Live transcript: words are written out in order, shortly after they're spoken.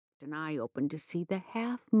cracked an eye open to see the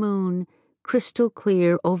half-moon crystal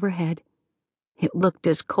clear overhead. It looked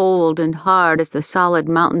as cold and hard as the solid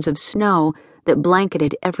mountains of snow that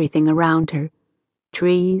blanketed everything around her.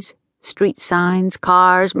 Trees, street signs,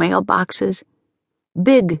 cars, mailboxes.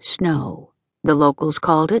 Big snow, the locals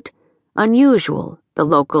called it. Unusual, the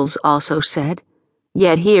locals also said.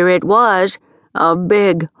 Yet here it was, a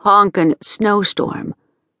big, honkin' snowstorm.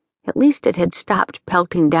 At least it had stopped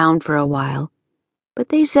pelting down for a while. But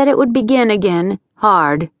they said it would begin again,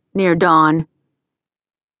 hard, near dawn.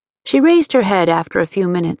 She raised her head after a few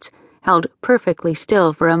minutes, held perfectly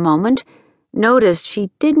still for a moment, noticed she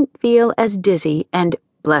didn't feel as dizzy, and,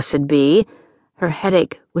 blessed be, her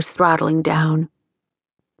headache was throttling down.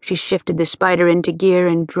 She shifted the Spider into gear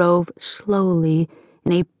and drove slowly,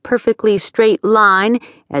 in a perfectly straight line,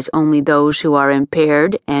 as only those who are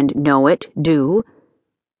impaired and know it do.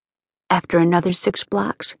 After another 6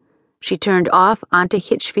 blocks, she turned off onto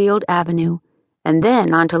Hitchfield Avenue, and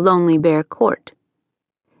then onto Lonely Bear Court.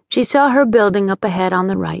 She saw her building up ahead on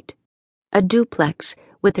the right, a duplex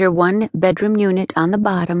with her 1-bedroom unit on the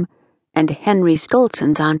bottom and Henry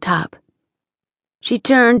Stolzen's on top. She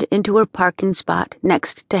turned into her parking spot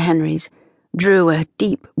next to Henry's, drew a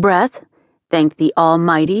deep breath, thanked the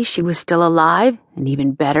Almighty she was still alive, and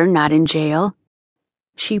even better, not in jail.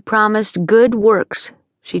 She promised good works,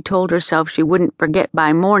 she told herself she wouldn't forget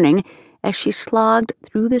by morning, as she slogged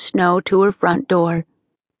through the snow to her front door.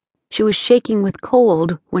 She was shaking with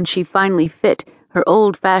cold when she finally fit her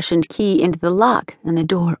old-fashioned key into the lock and the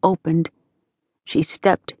door opened. She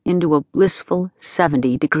stepped into a blissful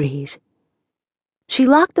 70 degrees. She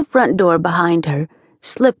locked the front door behind her,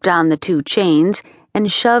 slipped on the 2 chains,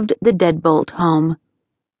 and shoved the deadbolt home.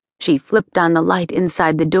 She flipped on the light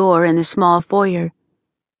inside the door in the small foyer.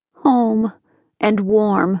 Home and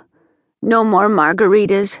warm. No more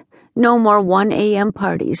margaritas, no more 1 a.m.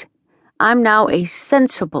 parties. I'm now a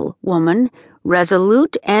sensible woman,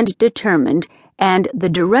 resolute and determined, and the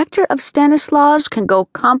director of Stanislaus can go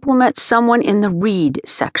compliment someone in the read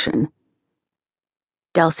section.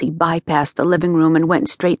 Delcy bypassed the living room and went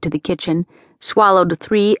straight to the kitchen, swallowed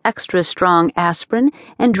 3 extra strong aspirin,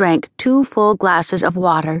 and drank 2 full glasses of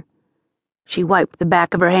water. She wiped the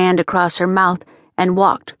back of her hand across her mouth and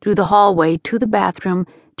walked through the hallway to the bathroom,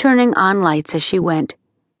 turning on lights as she went.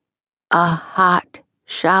 A hot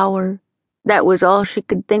shower. That was all she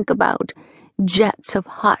could think about. Jets of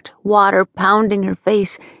hot water pounding her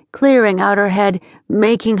face, clearing out her head,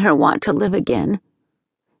 making her want to live again.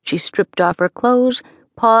 She stripped off her clothes,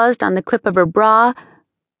 paused on the clip of her bra,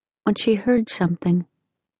 when she heard something.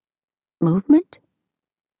 Movement?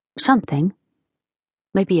 Something.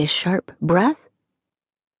 Maybe a sharp breath?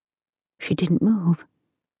 She didn't move,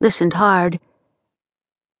 listened hard.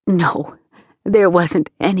 No, there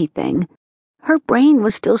wasn't anything. Her brain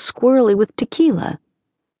was still squirrely with tequila.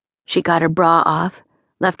 She got her bra off,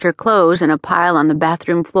 left her clothes in a pile on the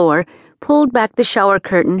bathroom floor, pulled back the shower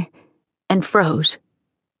curtain, and froze.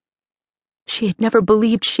 She had never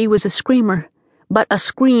believed she was a screamer, but a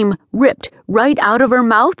scream ripped right out of her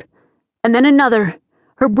mouth, and then another,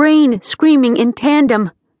 her brain screaming in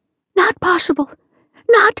tandem. Not possible!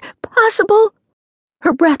 Not possible!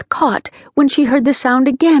 Her breath caught when she heard the sound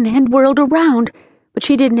again and whirled around, but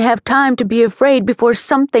she didn't have time to be afraid before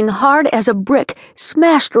something hard as a brick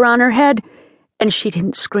smashed her on her head, and she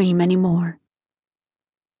didn't scream anymore.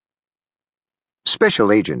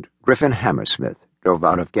 Special Agent Griffin Hammersmith drove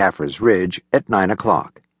out of Gaffer's Ridge at 9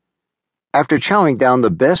 o'clock. After chowing down the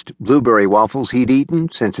best blueberry waffles he'd eaten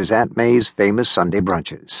since his Aunt May's famous Sunday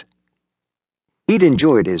brunches. He'd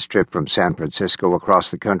enjoyed his trip from San Francisco across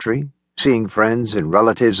the country, seeing friends and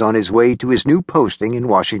relatives on his way to his new posting in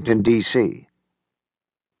Washington, D.C.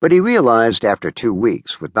 But he realized after 2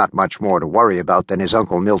 weeks, with not much more to worry about than his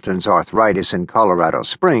Uncle Milton's arthritis in Colorado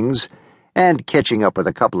Springs, and catching up with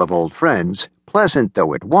a couple of old friends, pleasant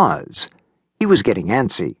though it was, he was getting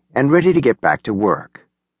antsy and ready to get back to work.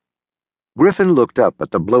 Griffin looked up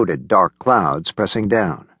at the bloated dark clouds pressing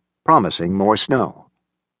down, promising more snow.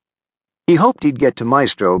 He hoped he'd get to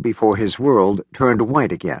Maestro before his world turned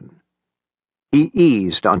white again. He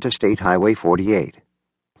eased onto State Highway 48,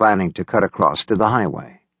 planning to cut across to the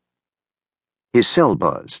highway. His cell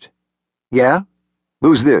buzzed. Yeah?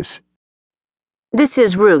 Who's this? This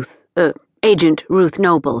is Ruth, Agent Ruth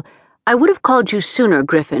Noble. I would have called you sooner,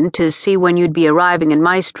 Griffin, to see when you'd be arriving in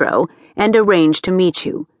Maestro and arrange to meet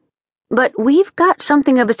you. But we've got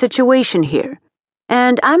something of a situation here,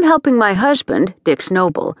 and I'm helping my husband, Dix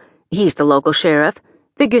Noble, he's the local sheriff,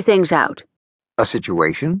 figure things out. A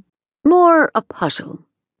situation? More a puzzle.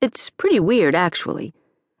 It's pretty weird, actually.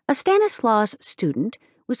 A Stanislaus student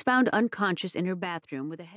was found unconscious in her bathroom with a